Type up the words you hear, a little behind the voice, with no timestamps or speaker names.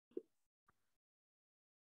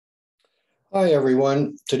Hi,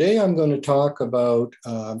 everyone. Today I'm going to talk about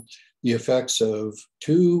the effects of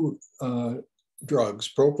two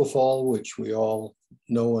drugs, propofol, which we all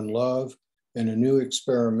know and love, and a new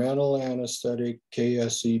experimental anesthetic,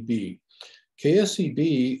 KSEB.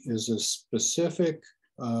 KSEB is a specific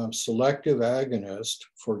selective agonist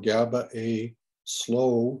for GABAA-Slow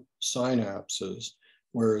synapses,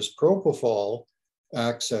 whereas propofol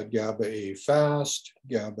acts at GABAA-Fast,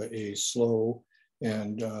 GABAA-Slow,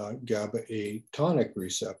 and GABAA tonic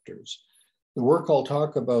receptors. The work I'll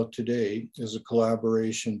talk about today is a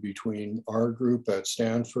collaboration between our group at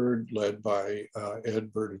Stanford, led by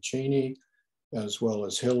Ed Bertoncini, as well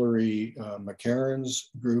as Hillary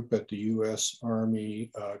McCarran's group at the US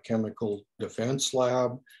Army Chemical Defense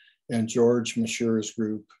Lab, and George Masher's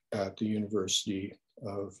group at the University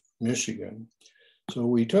of Michigan. So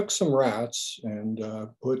we took some rats and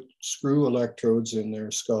put screw electrodes in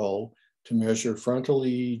their skull to measure frontal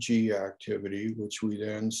EEG activity, which we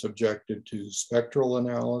then subjected to spectral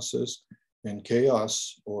analysis and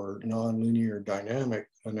chaos or nonlinear dynamic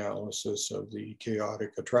analysis of the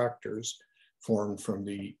chaotic attractors formed from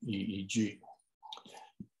the EEG.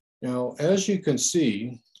 Now, as you can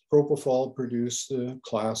see, propofol produced the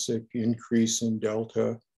classic increase in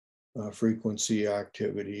delta frequency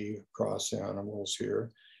activity across animals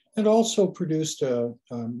here, and also produced a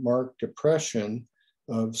marked depression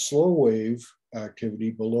of slow wave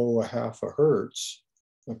activity below 0.5 hertz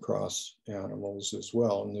across animals as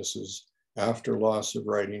well. And this is after loss of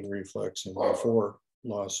writing reflex and before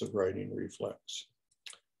loss of writing reflex.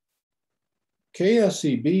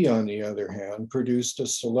 KSEB, on the other hand, produced a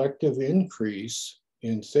selective increase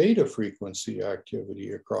in theta frequency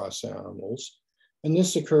activity across animals. And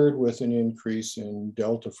this occurred with an increase in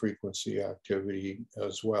delta frequency activity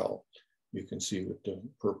as well. You can see with the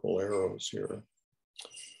purple arrows here.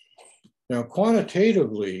 Now,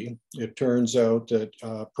 quantitatively, it turns out that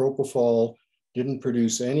propofol didn't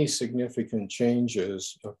produce any significant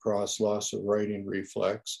changes across loss of writing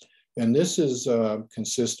reflex. And this is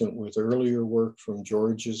consistent with earlier work from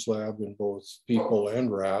George's lab in both people and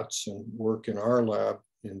rats, and work in our lab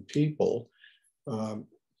in people.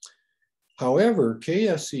 However,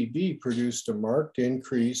 KSEB produced a marked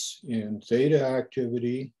increase in theta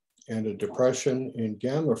activity and a depression in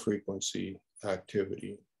gamma frequency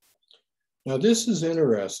activity. Now, this is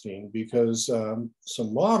interesting because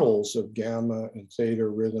some models of gamma and theta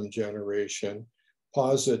rhythm generation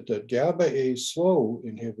posit that GABAA-Slow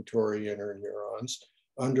inhibitory interneurons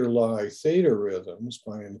underlie theta rhythms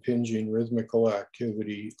by impinging rhythmical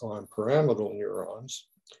activity on pyramidal neurons,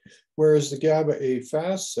 whereas the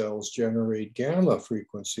GABAA-Fast cells generate gamma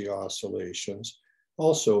frequency oscillations,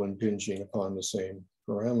 also impinging upon the same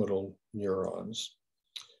pyramidal neurons.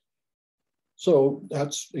 So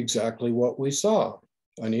that's exactly what we saw,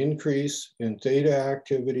 an increase in theta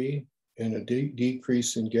activity and a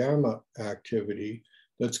decrease in gamma activity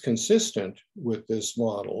that's consistent with this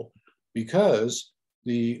model, because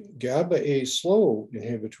the GABAA-Slow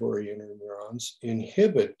inhibitory interneurons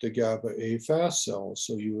inhibit the GABAA-Fast cells.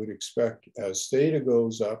 So you would expect as theta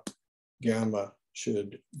goes up, gamma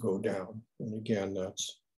should go down. And again,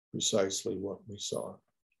 that's precisely what we saw.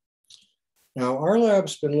 Now, our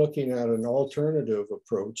lab's been looking at an alternative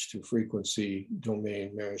approach to frequency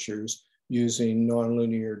domain measures using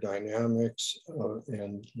nonlinear dynamics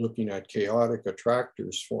and looking at chaotic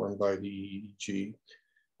attractors formed by the EEG.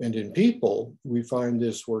 And in people, we find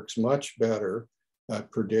this works much better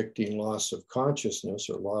at predicting loss of consciousness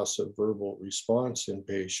or loss of verbal response in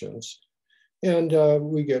patients. And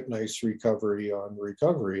we get nice recovery on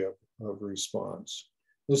recovery of response.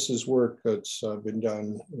 This is work that's been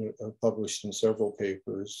done, published in several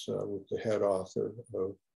papers with the head author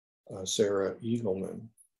of Sarah Eagleman.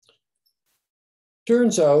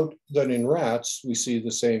 Turns out that in rats, we see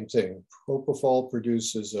the same thing. Propofol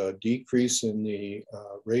produces a decrease in the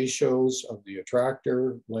ratios of the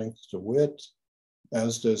attractor, length to width,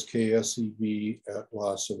 as does KSEB at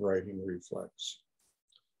loss of writing reflex.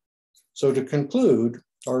 So to conclude,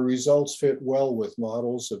 our results fit well with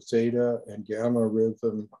models of theta and gamma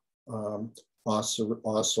rhythm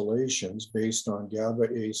oscillations based on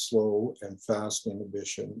GABAA-Slow and fast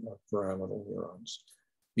inhibition of pyramidal neurons.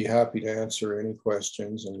 Be happy to answer any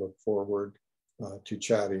questions and look forward to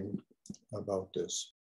chatting about this.